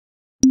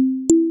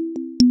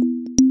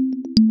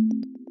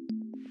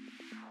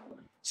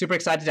super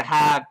excited to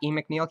have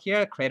McNeill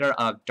here, creator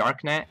of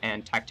Darknet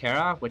and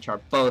Tactera, which are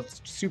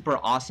both super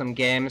awesome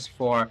games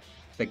for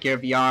the Gear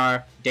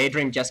VR.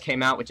 Daydream just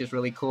came out, which is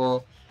really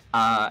cool.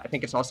 I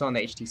think it's also on the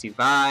HTC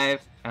Vive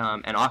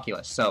and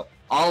Oculus. So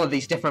all of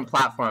these different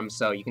platforms,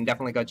 so you can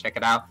definitely go check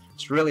it out.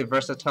 It's really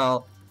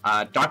versatile.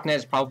 Darknet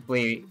is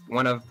probably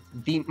one of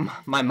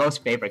my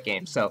most favorite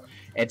games, so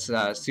it's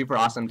super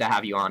awesome to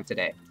have you on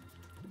today.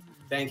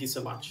 Thank you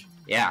so much.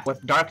 Yeah,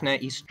 with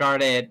Darknet, you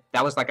started,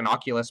 that was like an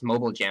Oculus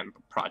mobile jam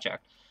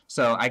project.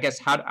 So I guess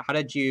how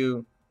did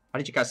you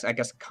guys, I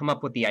guess, come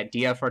up with the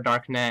idea for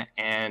Darknet,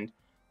 and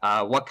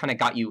what kind of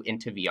got you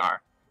into VR?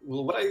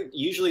 Well, what I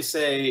usually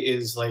say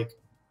is, like,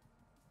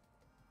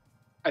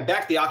 I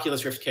backed the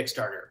Oculus Rift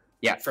Kickstarter.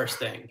 Yeah. First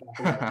thing,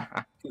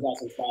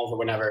 2012 or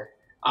whenever.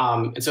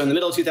 And so in the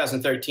middle of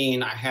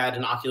 2013, I had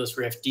an Oculus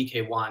Rift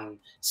DK1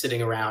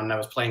 sitting around, and I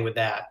was playing with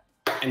that.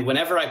 And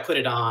whenever I put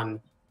it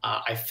on,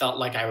 I felt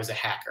like I was a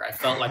hacker. I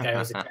felt like I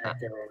was a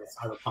character in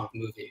a cyberpunk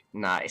movie.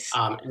 Nice.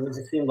 And it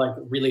just seemed like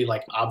really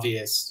like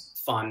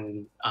obvious,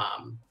 fun,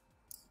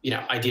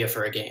 idea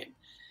for a game.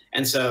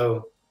 And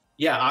so,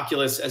 yeah,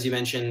 Oculus, as you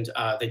mentioned,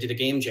 they did a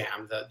game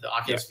jam, the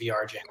Oculus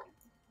VR jam.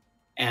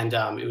 And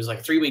it was like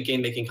a 3-week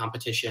game making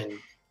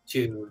competition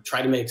to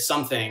try to make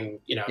something,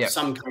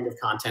 some kind of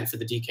content for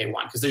the DK1,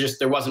 because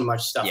there wasn't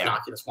much stuff and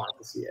Oculus wanted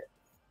to see it.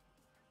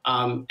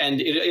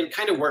 And it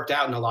kind of worked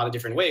out in a lot of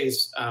different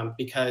ways,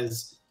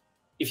 because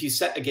if you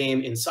set a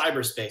game in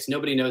cyberspace,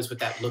 nobody knows what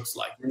that looks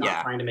like. You're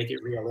not trying to make it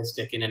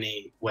realistic in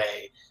any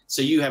way.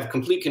 So you have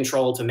complete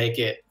control to make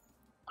it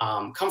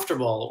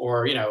comfortable,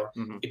 or,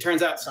 it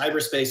turns out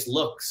cyberspace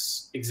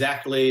looks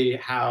exactly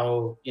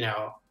how,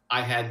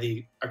 I had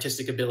the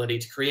artistic ability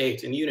to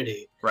create in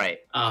Unity. Right.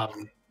 Or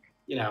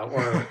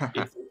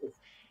it's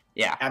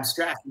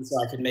abstract, and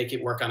so I could make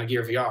it work on a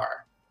Gear VR.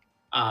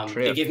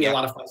 It gave me a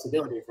lot of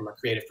flexibility from a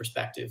creative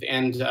perspective,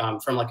 and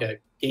from like a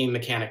game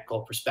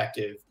mechanical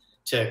perspective,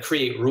 to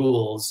create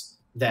rules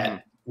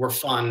that were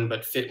fun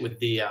but fit with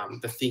the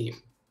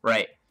theme.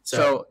 Right.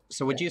 So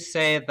would you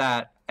say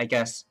that, I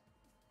guess,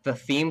 the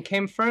theme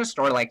came first,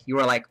 or like you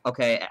were like,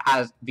 okay,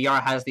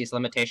 VR has these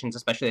limitations,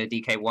 especially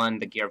the DK1,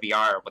 the Gear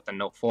VR with the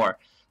Note 4,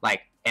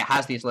 like it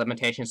has these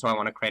limitations, so I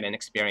want to create an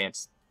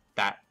experience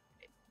that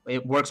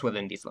it works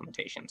within these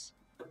limitations?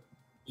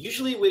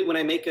 Usually when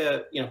I make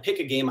pick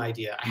a game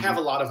idea, I have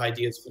a lot of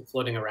ideas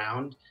floating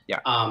around. Yeah.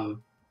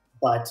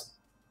 But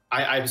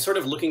I'm sort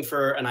of looking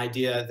for an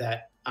idea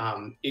that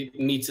it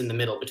meets in the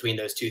middle between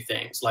those two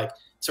things. Like,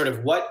 sort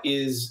of what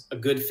is a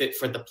good fit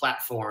for the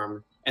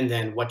platform, and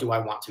then what do I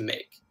want to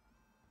make?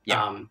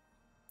 Yeah.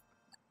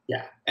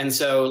 And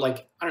so,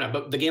 like, I don't know,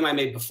 but the game I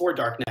made before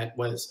Darknet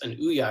was an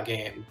Ouya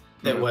game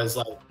that was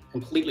like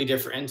completely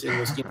different. It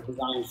was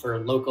designed for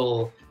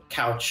local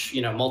couch,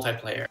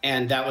 multiplayer,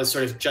 and that was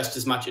sort of just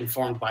as much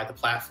informed by the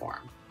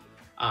platform.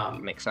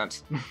 Makes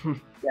sense.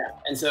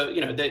 And so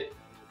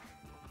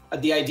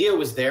the idea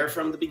was there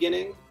from the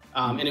beginning,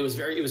 and it was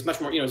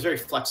much more, it was very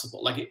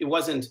flexible. Like it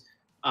wasn't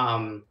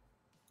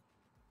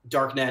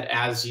Darknet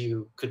as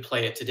you could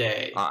play it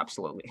today. Oh,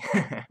 absolutely.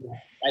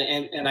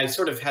 And I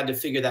sort of had to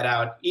figure that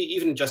out,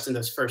 even just in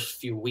those first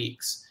few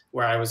weeks,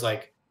 where I was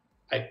like,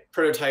 I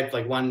prototyped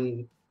like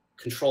one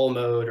control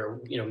mode or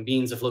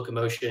means of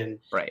locomotion,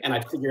 and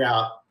I'd figure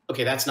out,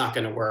 okay, that's not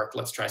going to work,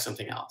 let's try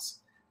something else.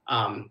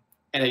 And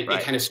it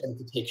kind of started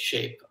to take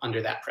shape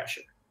under that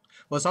pressure.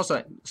 Well, it's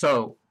also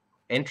so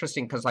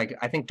interesting because, like,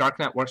 I think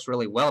Darknet works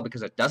really well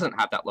because it doesn't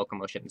have that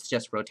locomotion. It's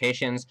just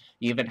rotations.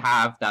 You even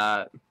have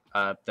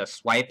the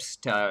swipes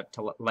to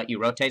let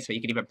you rotate, so you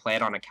could even play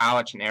it on a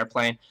couch, an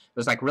airplane. It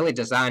was like really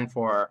designed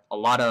for a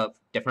lot of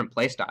different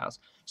play styles.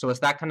 So was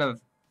that kind of,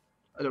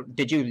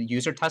 did you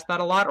user test that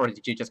a lot, or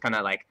did you just kind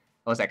of like,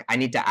 I was like, I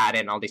need to add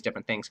in all these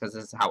different things because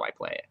this is how I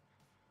play it?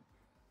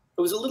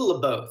 It was a little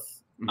of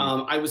both.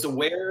 I was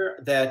aware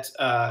that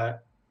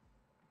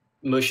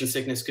motion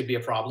sickness could be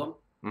a problem.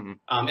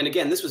 And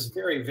again, this was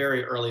very,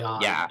 very early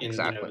on in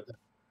the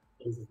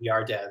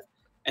VR dev.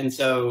 And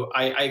so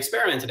I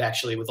experimented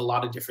actually with a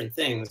lot of different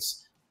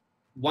things.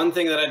 One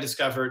thing that I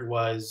discovered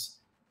was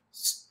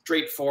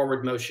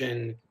straightforward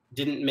motion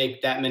didn't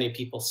make that many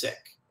people sick.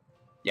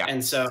 Yeah.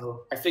 And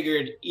so I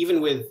figured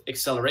even with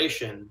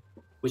acceleration,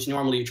 which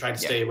normally you try to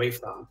stay away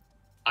from,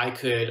 I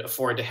could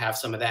afford to have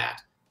some of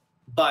that.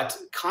 But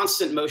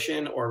constant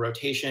motion or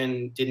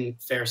rotation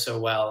didn't fare so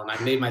well, and I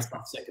made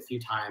myself sick a few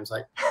times.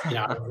 Like,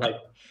 I was like,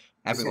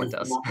 everyone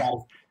does.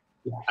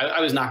 I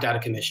was knocked out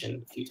of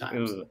commission a few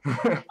times.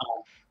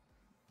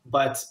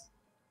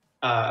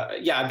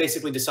 I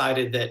basically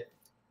decided that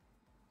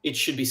it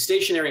should be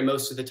stationary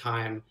most of the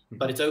time,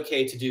 but it's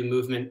okay to do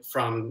movement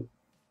from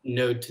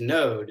node to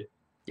node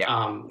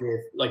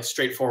with like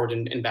straightforward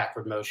and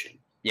backward motion.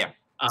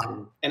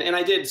 And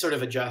I did sort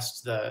of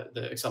adjust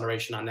the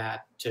acceleration on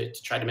that to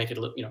try to make it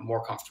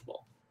more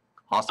comfortable.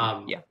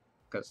 Awesome.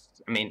 Because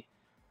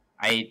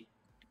I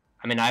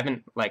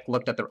haven't like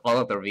looked at all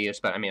of the reviews,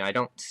 but I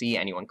don't see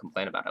anyone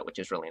complain about it, which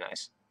is really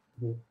nice.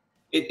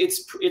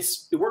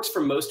 It works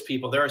for most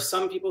people. There are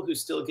some people who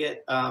still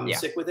get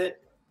sick with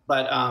it,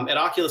 But at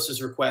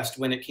Oculus's request,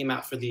 when it came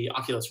out for the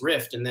Oculus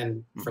Rift and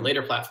then for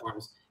later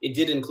platforms, it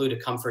did include a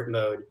comfort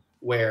mode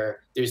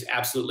where there's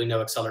absolutely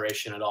no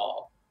acceleration at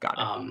all. Got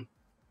it.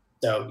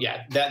 So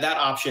yeah, that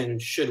option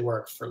should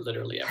work for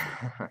literally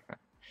everything.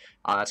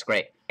 Oh, that's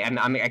great. And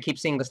I keep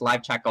seeing this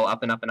live chat go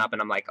up and up and up,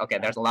 and I'm like, okay,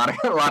 there's a lot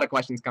of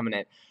questions coming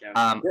in.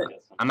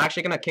 I'm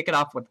actually gonna kick it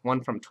off with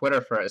one from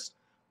Twitter first.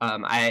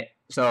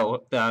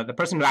 So the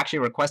person who actually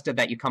requested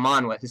that you come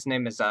on, his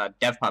name is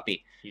Dev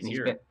Puppy. He's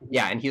here.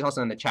 And he's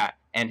also in the chat.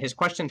 And his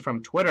question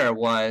from Twitter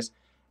was,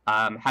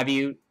 do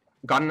you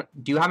have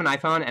an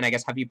iPhone? And I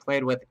guess, have you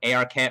played with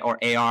ARKit or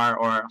AR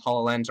or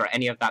HoloLens or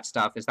any of that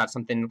stuff? Is that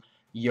something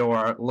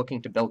you're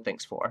looking to build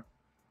things for?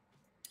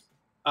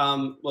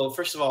 Well,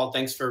 first of all,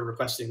 thanks for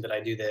requesting that I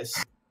do this.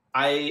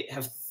 I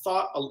have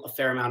thought a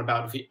fair amount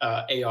about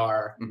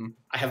AR.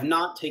 I have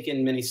not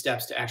taken many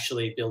steps to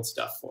actually build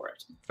stuff for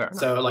it.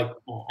 So like,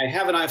 I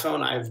have an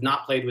iPhone. I've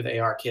not played with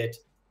ARKit.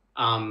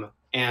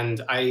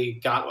 And I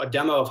got a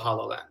demo of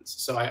HoloLens.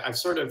 So I've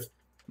sort of,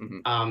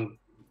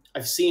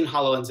 I've seen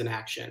HoloLens in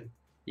action.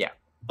 Yeah.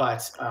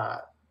 But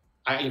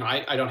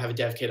I don't have a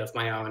dev kit of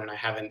my own, and I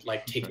haven't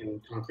like taken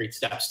concrete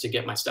steps to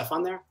get my stuff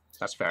on there.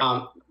 That's fair.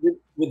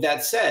 With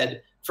that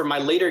said, for my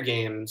later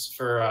games,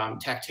 for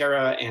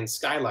Tactera and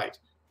Skylight,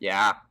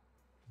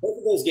 both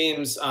of those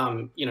games,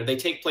 they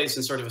take place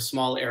in sort of a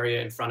small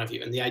area in front of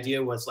you, and the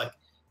idea was like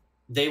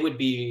they would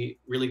be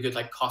really good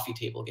like coffee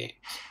table games,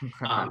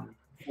 for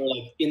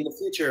like in the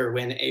future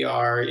when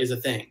AR is a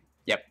thing.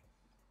 Yep.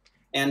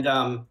 And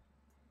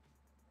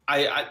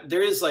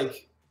there is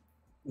like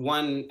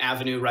one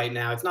avenue right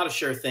now. It's not a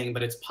sure thing,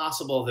 but it's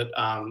possible that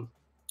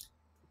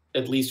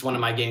at least one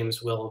of my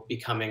games will be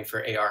coming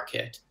for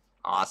ARKit.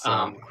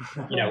 Awesome.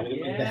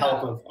 With the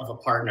help of a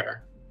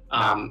partner.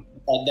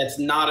 That's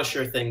not a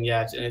sure thing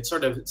yet, and it's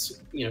sort of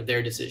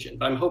their decision.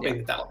 But I'm hoping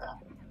that that'll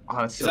happen. Oh,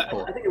 that's so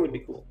cool. I think it would be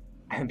cool.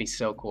 It'd be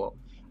so cool.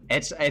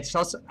 It's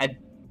also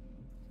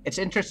it's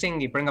interesting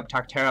you bring up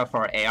Tactera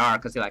for AR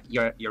because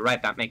you're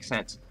right, that makes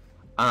sense.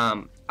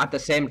 At the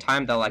same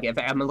time though, like if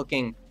I'm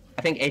looking,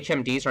 I think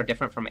HMDs are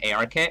different from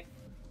ARKit.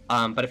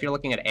 But if you're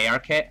looking at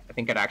ARKit, I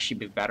think it'd actually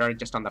be better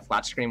just on the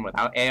flat screen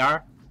without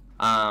AR.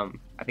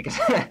 I think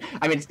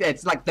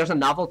it's like there's a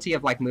novelty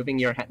of like moving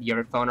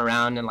your phone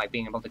around and like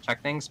being able to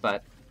check things,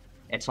 but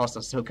it's also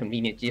so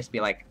convenient to just be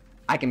like,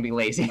 I can be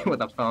lazy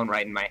with a phone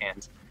right in my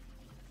hands.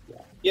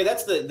 Yeah,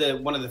 that's the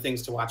one of the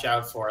things to watch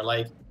out for.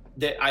 Like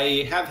that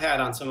I have had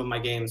on some of my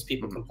games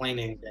people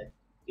complaining that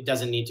it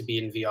doesn't need to be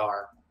in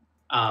VR.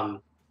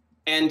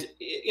 And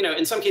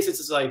in some cases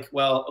it's like,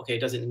 well, okay, it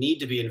doesn't need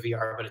to be in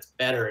VR, but it's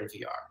better in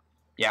VR.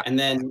 Yeah. And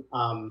then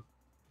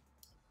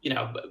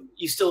but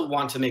you still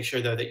want to make sure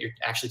though that you're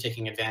actually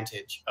taking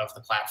advantage of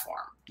the platform.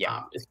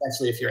 Yeah.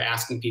 Especially if you're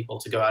asking people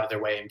to go out of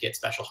their way and get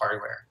special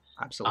hardware.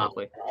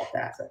 Absolutely. And all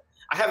that.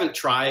 I haven't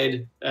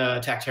tried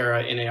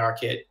Tactera in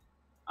ARKit.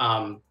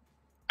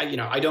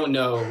 I don't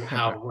know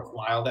how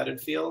worthwhile that'd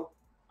feel.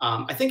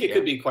 I think it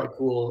could be quite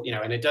cool,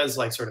 and it does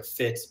like sort of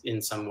fit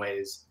in some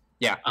ways.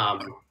 Yeah.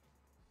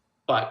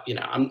 But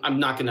I'm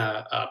not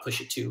gonna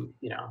push it too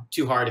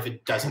hard if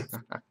it doesn't.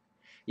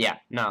 Yeah,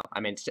 no, I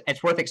mean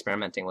it's worth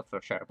experimenting with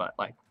for sure, but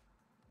like,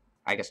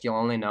 I guess you'll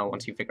only know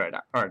once you figure it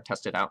out or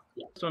test it out.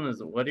 Yeah. This one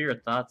is, what are your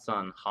thoughts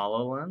on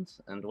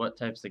HoloLens and what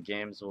types of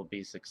games will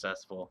be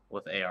successful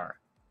with AR?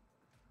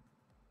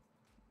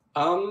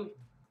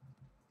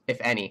 If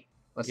any,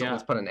 let's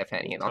put an if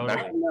any on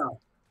there.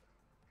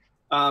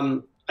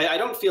 I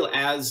don't feel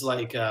as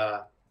like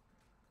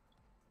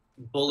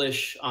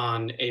bullish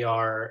on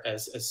AR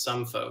as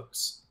some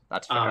folks.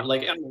 That's fair.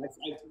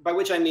 By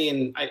which I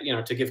mean,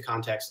 to give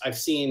context, I've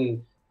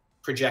seen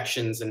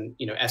projections and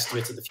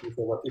estimates of the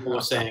future where people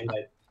are saying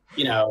that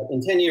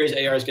in 10 years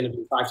AR is going to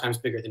be 5 times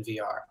bigger than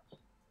VR,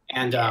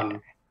 and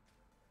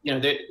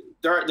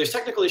there's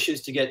technical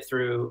issues to get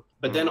through,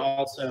 but then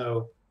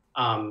also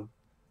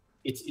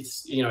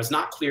it's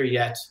not clear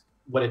yet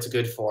what it's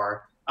good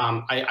for.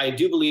 I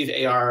do believe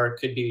AR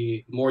could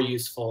be more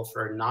useful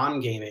for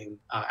non-gaming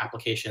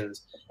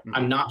applications.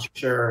 I'm not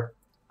sure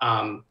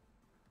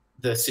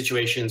the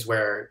situations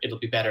where it'll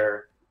be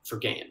better for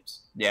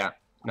games. Yeah,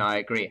 no, I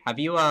agree. Have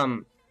you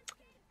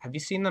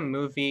seen the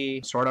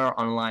movie Sword Art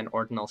Online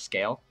Ordinal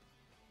Scale?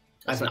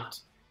 I've not.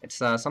 It's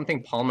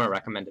something Palmer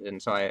recommended,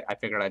 and so I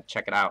figured I'd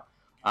check it out.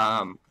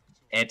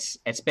 It's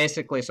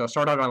basically, so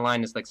Sword Art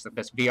Online is like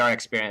this VR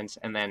experience,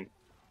 and then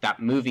that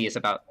movie is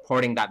about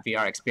porting that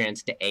VR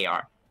experience to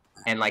AR,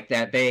 and like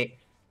that they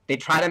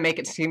try to make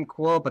it seem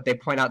cool, but they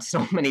point out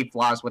so many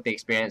flaws with the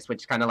experience,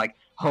 which kind of like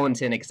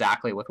hones in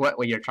exactly with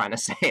what you're trying to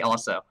say.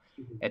 Also,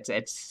 it's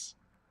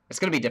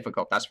going to be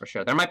difficult, that's for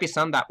sure. There might be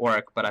some that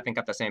work, but I think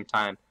at the same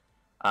time,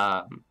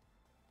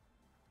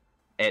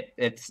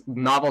 it's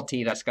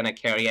novelty that's going to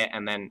carry it.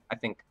 And then I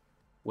think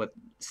with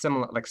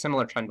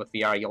similar trend with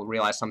VR, you'll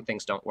realize some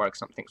things don't work,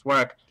 some things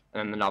work, and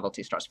then the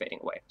novelty starts fading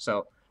away.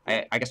 So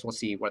I guess we'll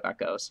see where that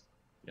goes.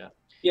 Yeah.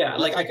 Yeah,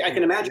 like I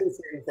can imagine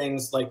certain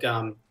things like,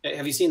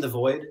 have you seen The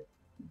Void?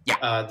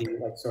 Yeah. The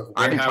like sort of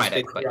I haven't tried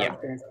it, but yeah.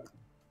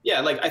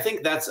 Yeah, like I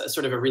think that's a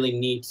sort of a really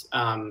neat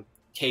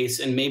case,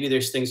 and maybe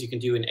there's things you can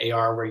do in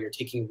AR where you're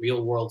taking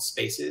real world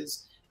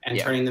spaces and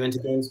turning them into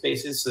game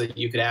spaces so that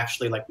you could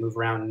actually like move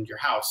around your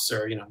house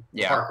or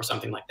park or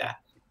something like that.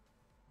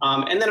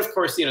 And then of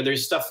course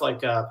there's stuff like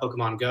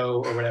Pokemon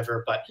Go or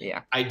whatever, but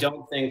I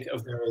don't think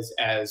of those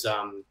as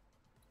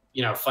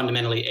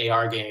fundamentally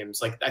AR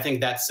games. Like I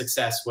think that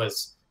success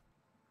was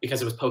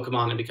because it was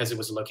Pokemon and because it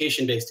was a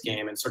location-based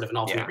game and sort of an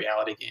alternate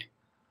reality game.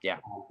 Yeah,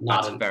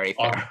 that's very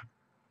fair.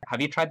 Have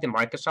you tried the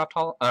Microsoft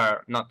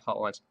not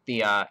HoloLens,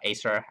 the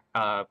Acer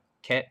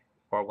kit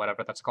or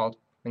whatever that's called?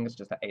 I think it's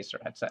just the Acer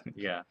headset.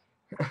 Yeah.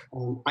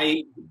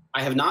 I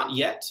have not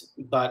yet,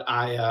 but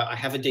I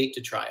have a date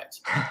to try it.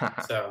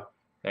 So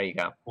there you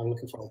go. I'm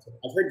looking forward to it.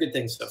 I've heard good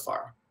things so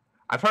far.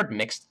 I've heard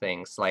mixed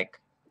things, like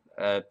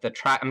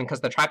because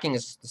the tracking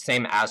is the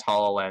same as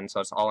HoloLens, so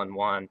it's all in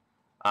one,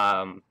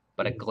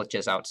 but it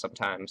glitches out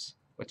sometimes,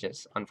 which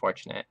is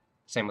unfortunate.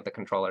 Same with the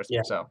controllers.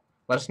 Yeah. So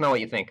let us know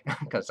what you think,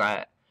 because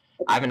I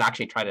haven't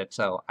actually tried it,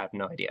 so I have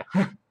no idea.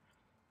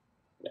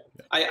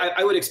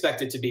 I would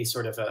expect it to be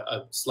sort of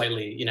a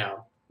slightly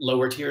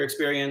lower tier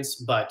experience,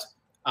 but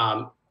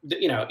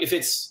if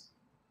it's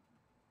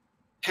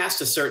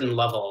past a certain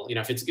level,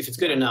 if it's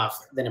good enough,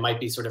 then it might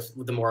be sort of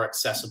the more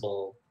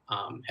accessible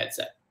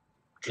headset.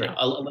 True.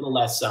 A little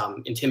less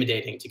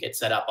intimidating to get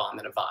set up on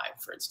than a Vive,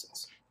 for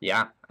instance.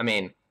 Yeah, I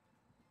mean,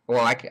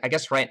 well, I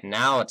guess right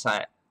now it's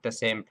at the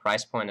same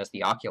price point as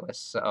the Oculus,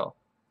 so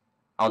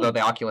although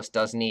the Oculus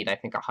does need, I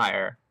think, a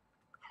higher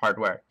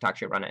hardware to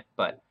actually run it,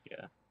 but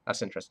yeah,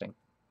 that's interesting.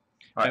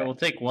 All right, we'll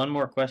take one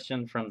more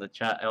question from the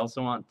chat. I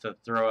also want to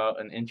throw out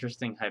an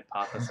interesting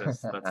hypothesis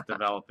that's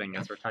developing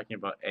as we're talking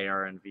about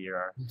AR and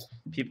VR.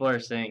 People are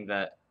saying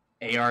that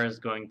AR is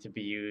going to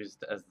be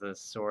used as this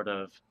sort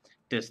of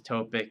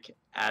dystopic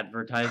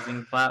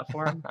advertising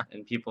platform,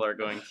 and people are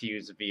going to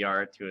use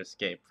VR to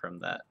escape from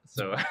that.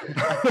 So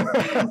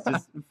it's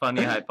just a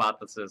funny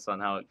hypothesis on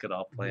how it could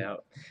all play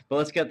out. But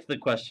let's get to the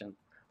question.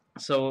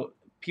 So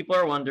people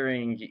are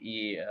wondering,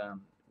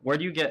 where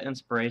do you get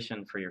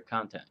inspiration for your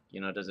content?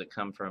 Does it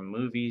come from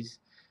movies,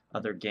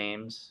 other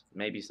games,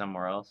 maybe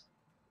somewhere else?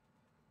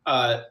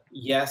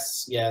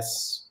 Yes.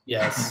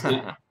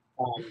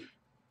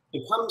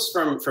 It comes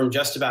from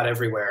just about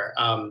everywhere.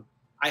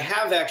 I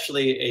have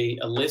actually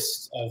a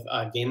list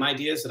of game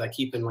ideas that I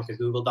keep in like a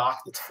Google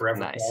Doc that's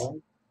forever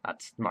growing.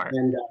 That's smart.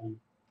 And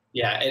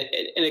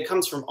it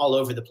comes from all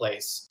over the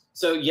place.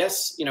 So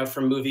yes,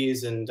 from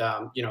movies and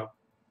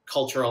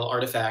cultural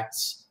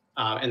artifacts,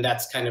 and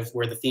that's kind of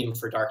where the theme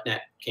for Darknet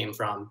came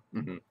from.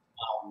 Mm-hmm.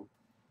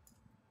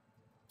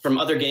 From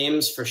other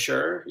games, for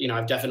sure.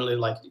 I've definitely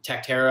liked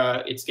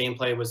Tactera. Its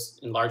gameplay was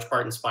in large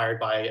part inspired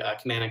by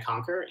Command and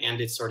Conquer,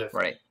 and it's sort of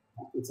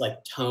it's like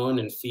tone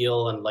and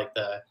feel and like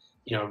the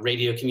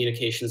radio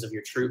communications of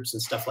your troops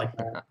and stuff like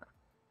that.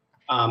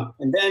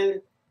 And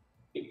then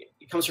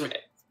it comes from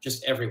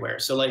just everywhere.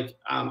 So like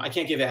I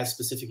can't give as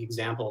specific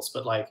examples,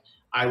 but like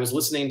I was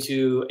listening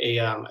to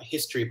a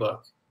history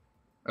book.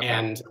 Okay.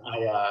 And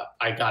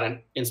I got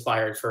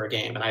inspired for a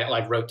game, and I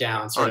like wrote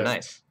down sort of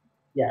nice.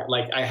 Yeah,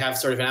 like I have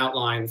sort of an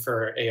outline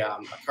for a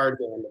card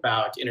game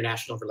about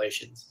international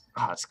relations.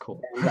 Oh, that's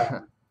cool.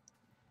 And,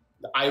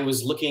 I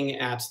was looking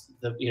at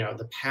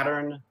the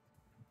pattern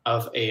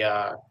of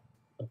a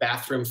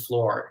bathroom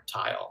floor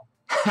tile,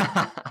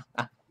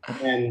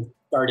 and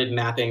started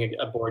mapping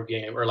a board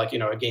game or like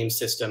a game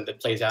system that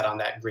plays out on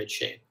that grid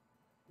shape.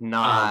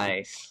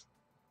 Nice.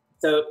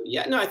 So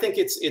yeah, no, I think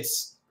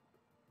it's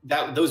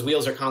that those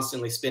wheels are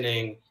constantly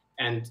spinning,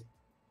 and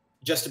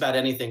just about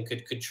anything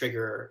could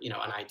trigger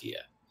an idea.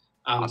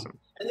 Awesome.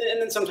 And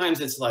then sometimes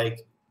it's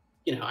like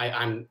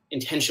I'm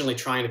intentionally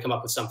trying to come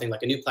up with something,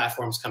 like a new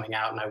platform's coming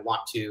out and I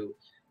want to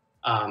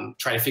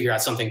try to figure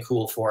out something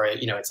cool for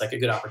it. It's like a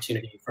good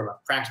opportunity from a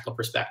practical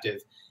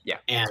perspective. Yeah.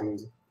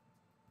 And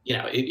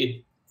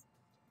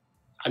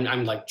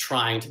I'm like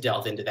trying to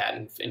delve into that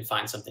and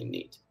find something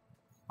neat.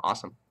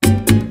 Awesome.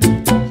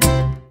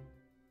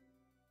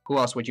 Who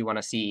else would you want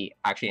to see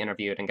actually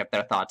interviewed and get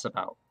their thoughts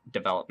about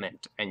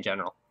development in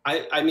general?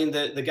 I mean,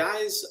 the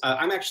guys,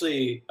 I'm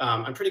actually,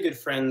 I'm pretty good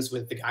friends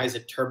with the guys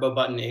at Turbo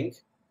Button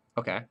Inc.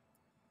 Okay.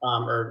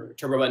 Or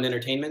Turbo Button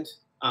Entertainment.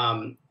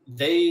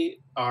 They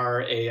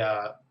are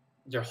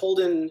they're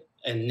Holden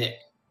and Nick,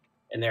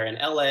 and they're in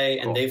LA,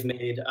 and they've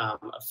made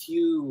a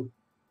few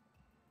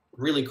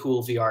really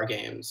cool VR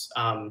games.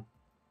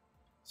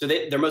 So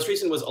their most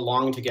recent was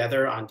Along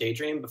Together on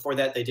Daydream. Before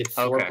that, they did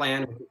Floor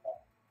Plan,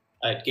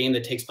 a game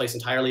that takes place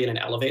entirely in an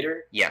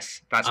elevator.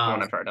 Yes, that's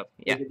one I've heard of.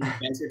 Yeah. They did an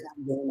Adventure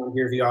Time game on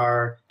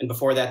EarVR, and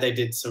before that, they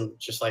did some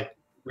just like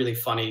really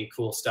funny,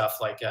 cool stuff.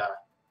 Like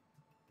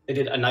they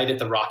did A Night at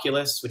the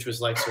Rockulus, which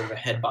was like sort of a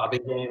head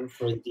bobbing game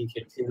for the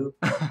DKID 2.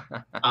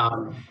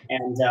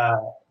 And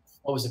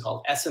what was it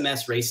called?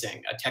 SMS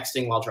Racing, a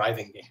texting while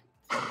driving game,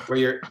 where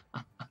you're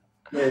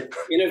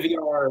in a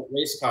VR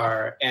race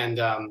car and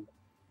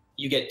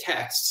you get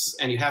texts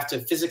and you have to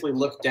physically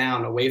look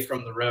down away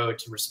from the road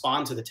to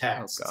respond to the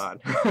text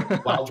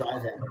while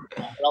driving,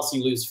 or else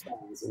you lose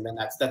friends, and then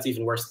that's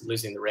even worse than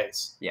losing the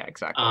race. Yeah,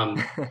 exactly.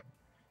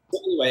 So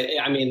anyway,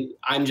 I mean,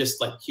 I'm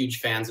just like huge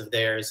fans of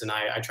theirs, and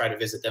I try to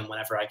visit them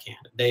whenever I can.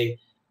 They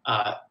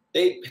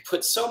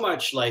put so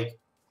much, like,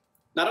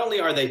 not only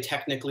are they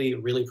technically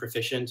really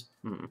proficient,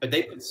 but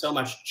they put so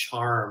much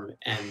charm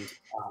and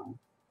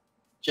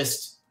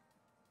just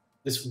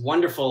this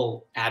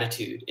wonderful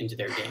attitude into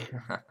their game.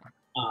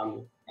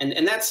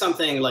 And that's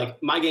something, like,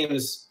 my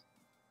games,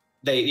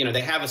 they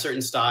have a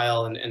certain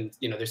style, and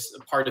there's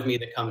a part of me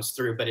that comes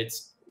through, but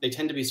they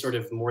tend to be sort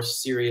of more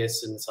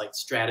serious, and it's like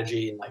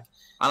strategy, and like,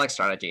 I like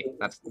strategy.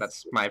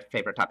 That's my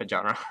favorite type of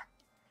genre.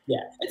 Yeah,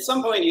 at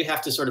some point you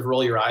have to sort of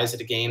roll your eyes at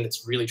a game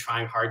that's really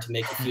trying hard to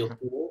make you feel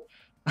cool.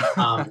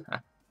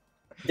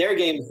 Their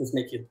games just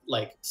make you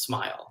like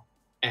smile,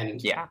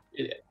 and yeah,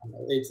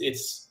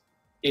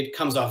 it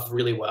comes off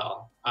really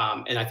well.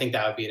 And I think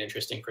that would be an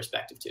interesting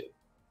perspective too.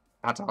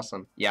 That's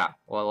awesome. Yeah,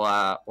 we'll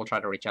try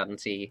to reach out and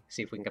see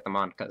if we can get them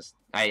on, because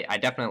I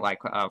definitely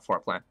like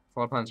Floorplan.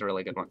 Floorplan's a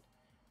really good one.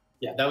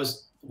 Yeah, that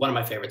was one of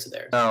my favorites of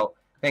theirs. So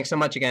thanks so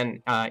much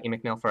again,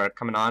 McNeill, for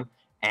coming on,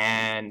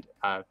 and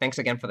thanks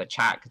again for the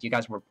chat, because you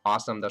guys were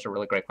awesome. Those are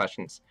really great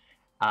questions.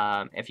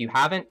 If you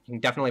haven't, you can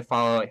definitely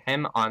follow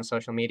him on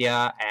social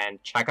media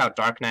and check out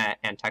Darknet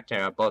and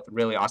Tactera, both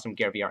really awesome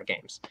Gear VR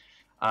games.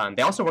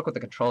 They also work with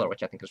the controller,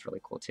 which I think is really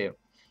cool too.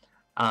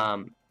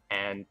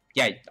 And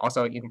yeah,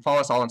 also you can follow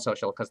us all on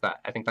social, because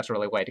I think that's a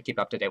really way to keep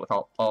up to date with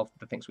all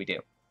the things we do.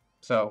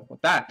 So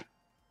with that,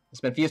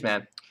 it's been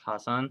FusedMan,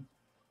 Hassan,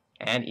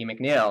 and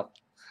McNeill,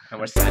 and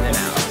we're signing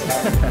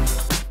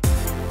out.